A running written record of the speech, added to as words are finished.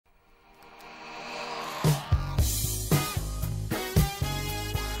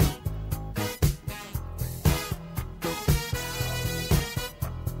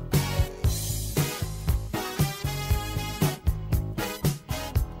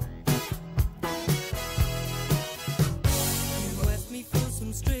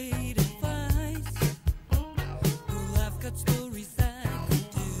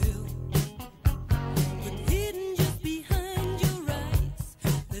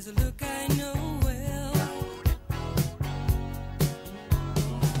a look I know well.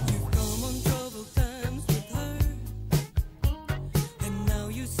 You've come on troubled times with her, and now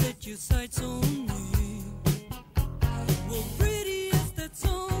you set your sights on me. Well, pretty as that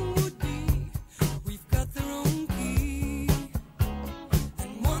song would be, we've got the wrong key.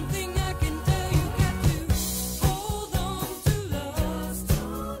 And one thing I can tell you, got to hold on to lust,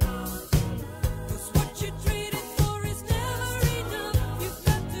 'cause what you traded for is never enough. You've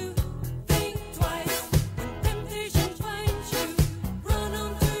got to think twice when temptation finds you. Run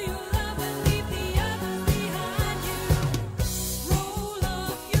on to your love and leave the others behind you. Roll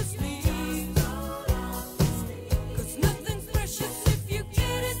up your sleeves, 'cause nothing's precious if you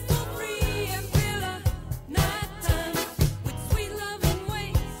get it for free. And fill a nighttime with sweet loving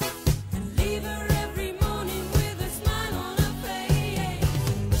ways, and leave her every morning with a smile on her face.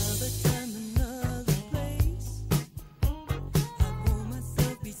 Another time, another place, I pour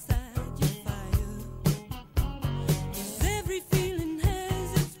myself beside your fire. 'Cause every feeling has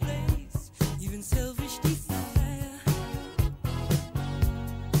its place, even selfish desire.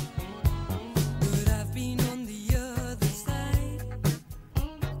 But I've been on the other side,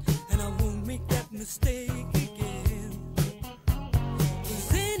 and I won't make that mistake